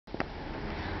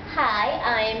Hi,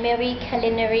 I'm Mary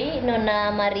Culinary, Nona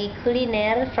Mari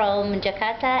Kuliner from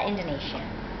Jakarta, Indonesia.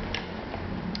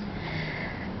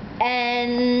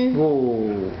 And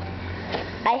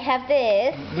I have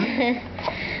this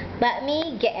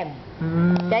Bakmi GM,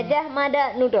 Gajah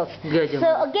Mada noodles.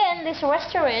 So again, this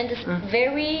restaurant is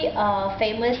very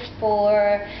famous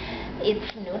for its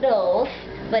noodles.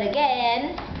 But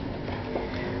again,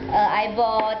 I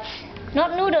bought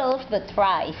not noodles but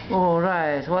rice. Oh,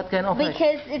 rice. What kind of rice?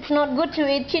 Because it's not good to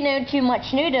eat, too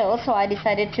much noodles, so I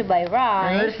decided to buy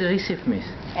rice. And where's the receipt, miss?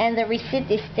 And the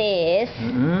receipt is this.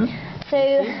 So,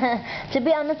 to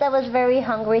be honest, I was very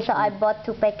hungry, so I bought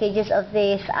 2 packages of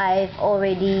this. I've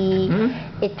already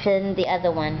eaten the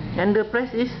other one. And the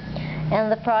price is? And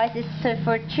the price is, so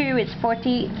for 2, it's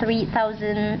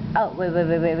 43,000. Oh,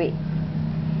 wait.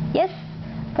 Yes,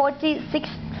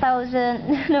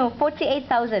 46,000. No,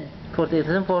 48,000.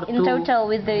 48,000 for 2. In total,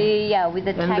 with the tax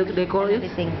and they call and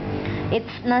everything.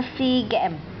 It's Nasi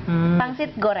GM.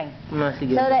 Pangsit Goreng. Nasi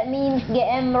GM. So that means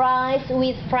GM rice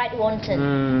with fried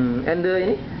wonton. And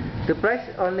the price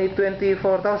only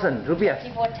 24,000 rupiah.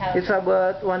 24,000. It's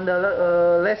about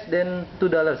 $1 less than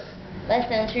 $2. Less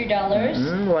than $2.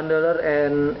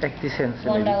 $1.80.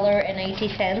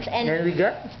 $1.80. And we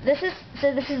got? This is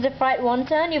the fried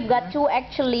wonton. You've got 2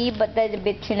 actually, but they're a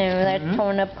bit, they're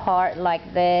torn apart like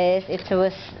this. It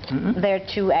was there are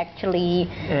 2 actually,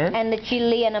 and the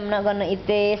chili. And I'm not gonna eat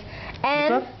this.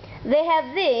 And they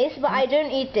have this, but I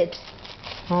don't eat it.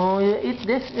 Oh, you eat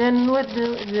this and what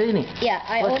the ini? Yeah,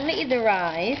 I only eat the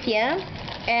rice. Yeah,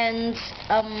 and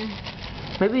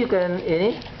maybe you can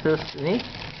ini.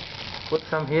 Put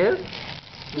some here.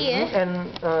 Here. And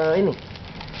ini.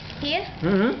 Here.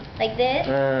 Like this.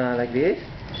 Like this.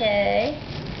 Okay.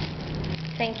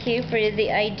 Thank you for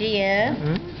the idea.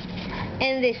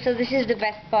 And this. So this is the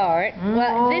best part.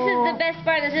 Well, this is the best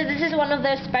part. This is one of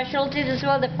their specialties as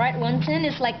well. The fried wonton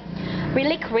is like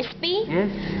really crispy.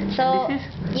 Yes. So and this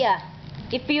is? Yeah.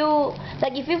 If you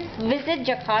visit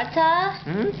Jakarta,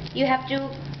 you have to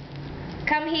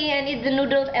come here and eat the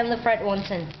noodles and the fried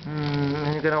wonton.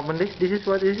 And you can open this. This is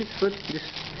what is it? What this?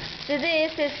 So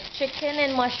this is chicken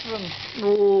and mushroom.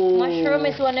 Oh. Mushroom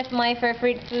is one of my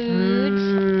favorite foods.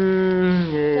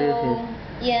 So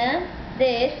yeah,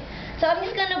 this. So I'm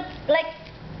just gonna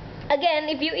again,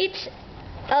 if you eat,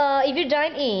 if you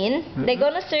dine in, they're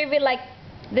gonna serve it like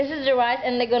this is the rice,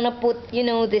 and they're gonna put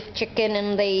this chicken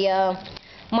and the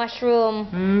mushroom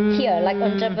here, like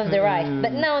on top of the rice.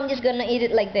 But now I'm just gonna eat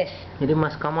it like this. Jadi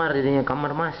mas kamar, jadinya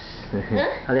kamar mas.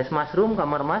 Alias mushroom,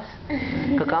 kamar mas.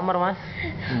 Ke kamar mas.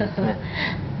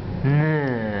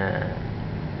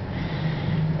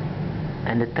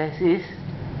 And the taste is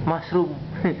mushroom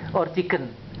or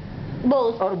chicken.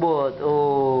 Both. Or both.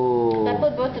 Oh. I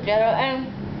put both together, and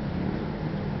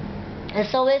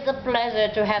it's always a pleasure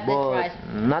to have both. this rice.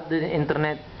 Not the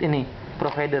internet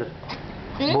provider.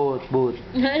 Both. Fried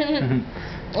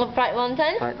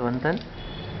wonton. Fried wonton.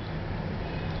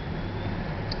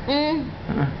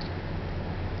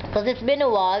 Because it's been a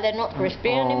while, they're not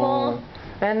crispy anymore.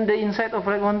 And the inside of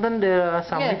fried wonton there are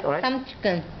some meat, right? Some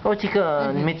chicken. Oh,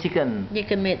 chicken, meat chicken.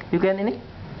 Chicken meat. You can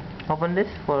open this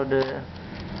for the.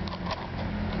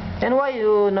 And why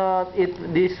you not eat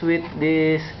this with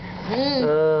this?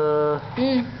 Because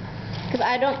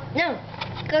I don't know.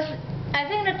 Because I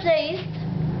think the taste.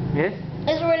 Yes.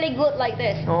 It's really good like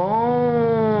this.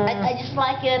 Oh. I just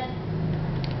like it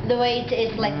the way it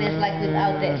is like this, like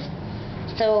without this.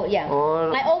 So yeah.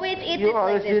 Or I always eat it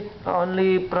like this. You always eat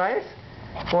only rice,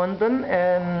 wonton,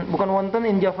 and bukan wonton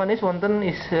in Japanese. Wonton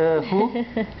is who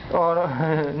or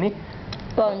ni?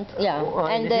 Yeah.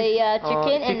 And the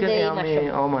chicken and the mushroom.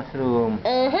 Oh, mushroom.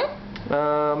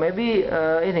 Maybe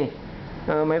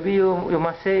maybe you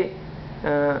must say,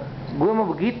 gue mah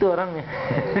begitu orangnya.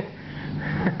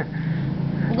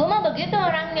 Gue mah begitu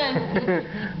orangnya.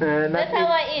 That's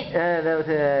how I eat.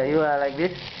 You are like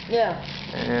this. Yeah.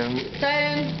 So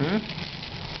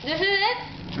this is it.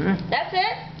 That's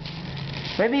it.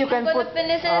 Maybe you can put.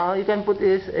 You can put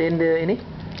this in the ini.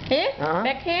 Here?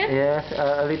 Back here? Yes,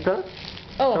 a little.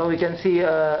 Oh. So we can see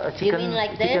a chicken. You mean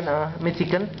like chicken, this? meat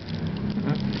chicken.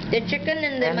 The chicken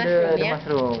and the mushroom, the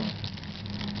mushroom.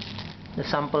 The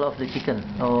sample of the chicken.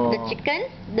 Oh. The chicken,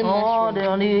 the mushroom. Oh, they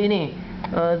only ini.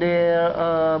 They're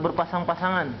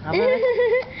berpasang-pasangan. Apa?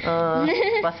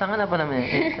 Pasangan apa namanya?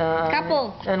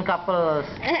 Couple. And couples.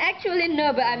 Actually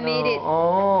no, but I made it.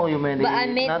 Oh, you made it. But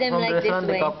I made Not them from like the this restaurant,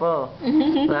 way. The couple.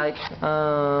 Like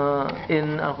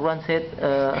in Al-Quran said,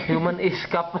 human is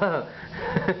couple.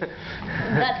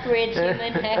 That creates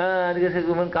human hair. Because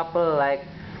human couple like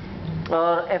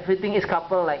Or everything is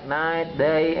coupled like night,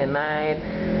 day and night,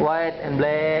 white and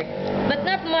black. But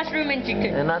not mushroom and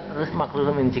chicken. And not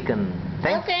mushroom and chicken.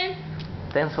 Thanks. Okay.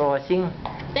 Thanks for watching.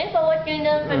 Thanks for watching.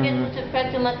 Don't forget to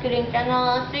subscribe to my cooking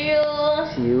channel. See you.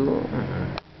 See you.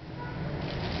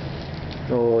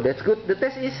 Oh, that's good. The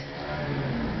taste is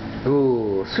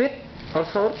sweet or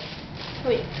sour?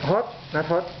 Sweet. Hot? Not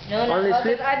hot? No, not only hot.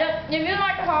 sweet. I don't. If you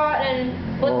like hot, then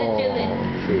put the chili.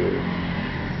 Okay.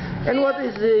 And what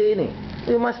is ini?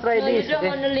 You must try No, this. you don't okay?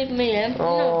 want to leave me, eh?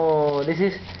 Oh, this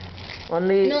is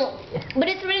only. No, but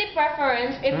it's really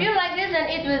preference. If you like this, then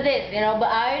eat with this, you know.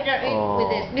 But I don't eat with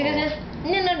this because it's,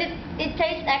 it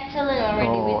tastes excellent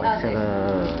already without it.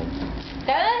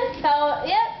 Okay, so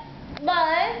yeah,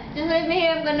 bye. Just leave me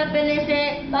here. I'm gonna finish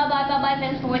it. Bye bye.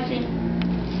 Thanks for watching.